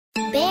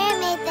Bear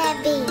made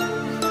that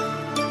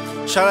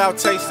beat. Shout out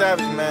Tay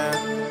Savage, man.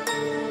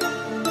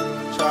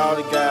 Shout out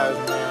the guys,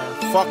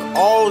 man. Fuck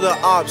all the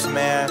ops,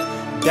 man.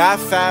 Die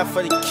 5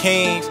 for the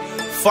Kings.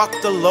 Fuck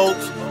the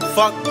Lopes.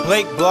 Fuck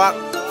Blake Block.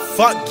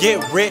 Fuck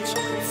Get Rich.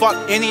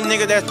 Fuck any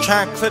nigga that's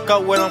trying to click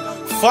up with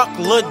him. Fuck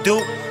Lil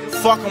Duke.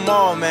 Fuck them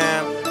all,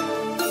 man.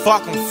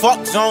 Fuck them.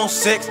 Fuck Zone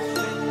 6.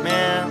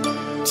 Man.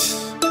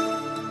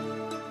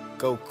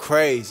 Go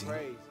crazy.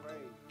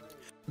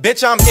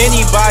 Bitch, I'm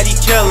anybody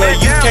killer.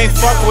 You can't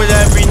fuck with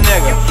every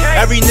nigga.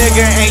 Every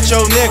nigga ain't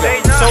your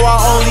nigga. So I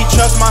only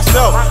trust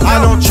myself.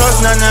 I don't trust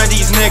none of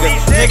these niggas.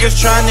 Niggas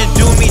trying to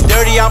do me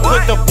dirty. I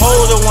put the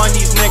pole to one of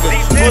these niggas.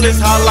 Pull this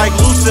hot like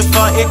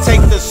Lucifer. It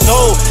take the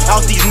soul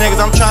out these niggas.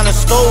 I'm trying to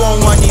stole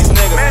on one of these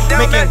niggas.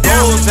 Making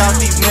goals out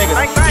these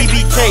niggas.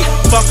 EBK,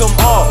 fuck them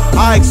all.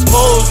 I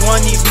expose one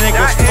of these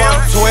niggas.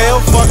 Fuck 12,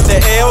 fuck the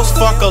L's,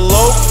 fuck a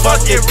low, fuck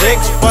your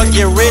dicks, fuck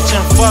your rich,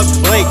 and fuck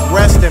Blake.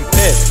 Rest in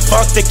peace.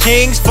 Fuck the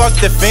Kings. Fuck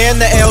the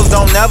fan, the L's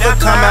don't never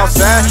come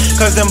outside.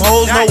 Cause them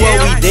hoes know what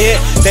we did.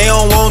 They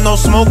don't want no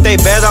smoke, they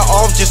better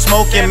off just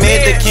smoking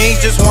mid. The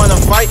Kings just wanna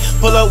fight,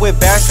 pull up with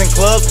bats and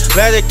clubs.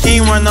 Let a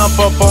king run up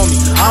on me,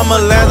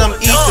 I'ma let him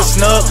eat the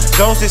snub.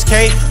 Jones is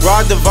K,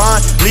 Rod Devon,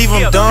 leave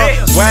him dumb.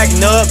 Wag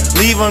Nub,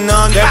 leave him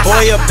numb. That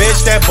boy a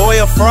bitch, that boy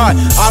a fraud.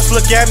 Ops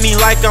look at me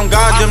like I'm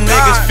God, them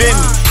niggas fit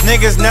me.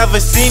 Niggas never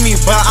see me,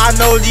 but I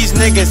know these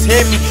niggas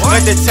hit me.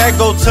 Let the tag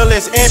go till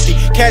it's empty.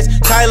 Catch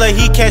Tyler,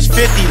 he catch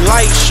 50,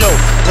 light show.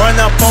 Run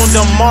up on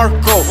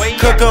DeMarco,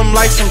 cook him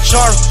like some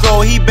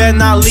charcoal. He better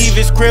not leave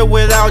his crib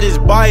without his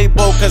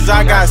Bible. Cause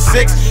I got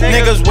 6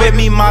 niggas with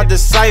me, my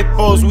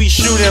disciples. We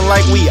shooting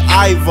like we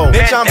Ivo.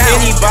 Bitch, I'm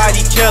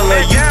anybody killer.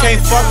 You can't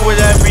fuck with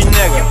every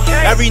nigga.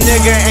 Every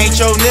nigga ain't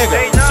your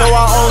nigga. So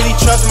I only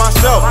trust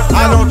myself.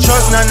 I don't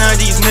trust none of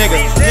these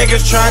niggas.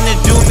 Niggas trying to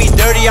do me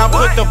dirty. I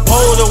put the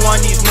pole to one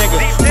of these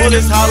niggas. Pull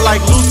this hot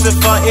like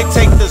Lucifer. It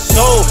take the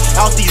soul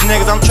out these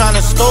niggas. I'm trying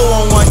to stole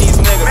on one of these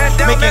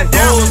niggas. Making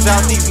goals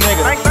out these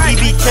niggas.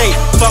 EBK,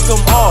 fuck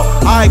them all.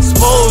 I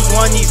expose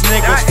one of these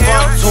niggas.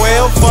 Fuck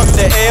 12, fuck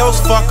the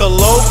L's, fuck a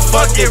low,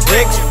 fuck your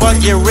dicks, fuck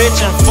your rich,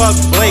 and fuck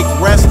Blake.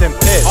 Rest in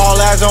peace. All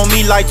eyes on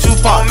me like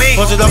Tupac.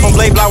 Posted up on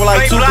Blake Block with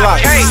like 2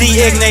 blocks.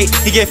 See Ignate,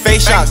 he get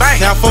face shots.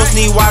 Now folks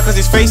need why cause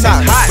his face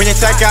hot. Bring the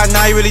tech out,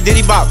 now he really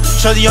diddy bop.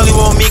 Shorty only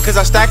want me cause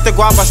I stack the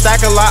guap, I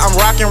stack a lot. I'm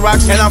rocking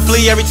rocks and I'm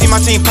flea every team my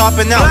team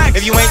popping out.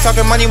 If you ain't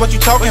talking money, what you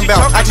talking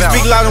about? I just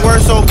speak loud and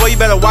words, so boy you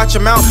better watch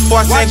your mouth.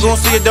 Before I say go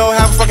see your door,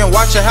 have a fucking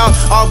watch your house.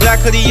 All black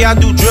hoodie, yeah I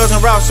do drills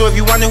and routes. So if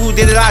you wonder who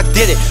did it, I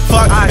did it.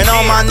 Fuck, and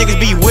all my niggas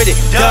be with it.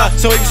 Duh,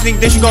 so if you sneak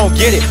this, you gon'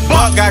 get it.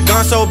 Buck got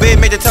guns so big,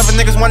 made the tougher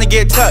niggas wanna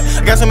get tucked.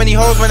 I got so many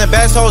hoes running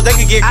bad souls, they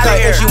could get cut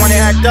if she wanna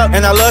act up.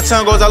 And I love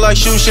tangos, I love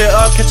shooting shit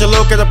up. Catch a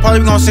look at the party,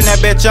 we gon' send that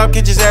bitch up.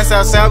 Catch his ass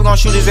outside, we gon'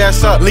 shoot his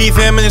ass up. Leave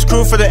him and his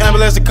crew for the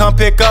ambulance to come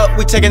pick up.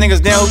 We taking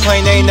niggas down who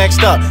claim they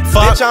next up.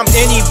 Fuck, bitch, I'm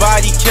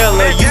anybody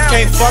killer. You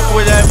can't fuck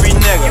with every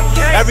nigga.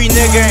 Every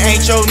nigga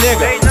ain't your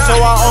nigga. So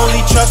I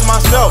only trust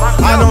myself.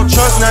 I don't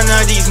trust none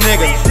of these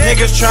niggas.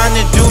 Niggas trying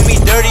to do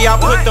me dirty. I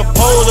put the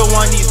pole to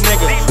one of these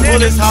niggas. Pull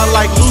this hot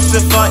like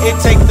Lucifer. It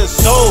take the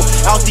soul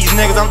out these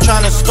niggas. I'm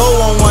trying to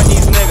stole on one of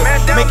these niggas.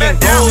 Making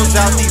goals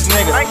out these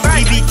niggas.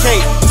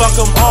 EBK, fuck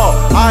them all.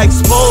 I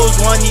expose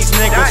one of these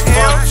niggas.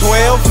 Fuck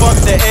 12, fuck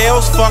the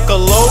L's, fuck a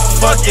low,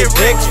 fuck your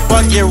dicks,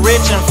 fuck your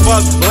rich, and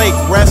fuck Blake.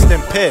 Rest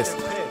in peace.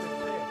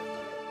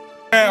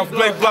 Man,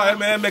 Blake Block,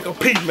 man, make a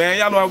peace, man.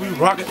 Y'all know how we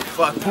rockin'.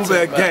 Fuck, prove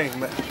that gang,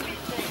 man.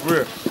 For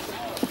real.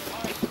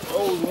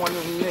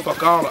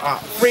 Fuck all the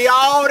ops. Free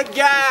all the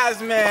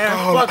guys, man.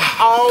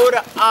 Fuck all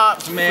the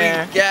ops,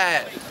 man. Free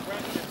guys.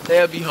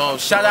 They'll be home.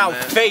 Shout out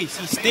man. Face.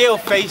 He still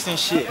facing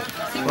shit.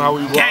 How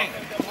we rock.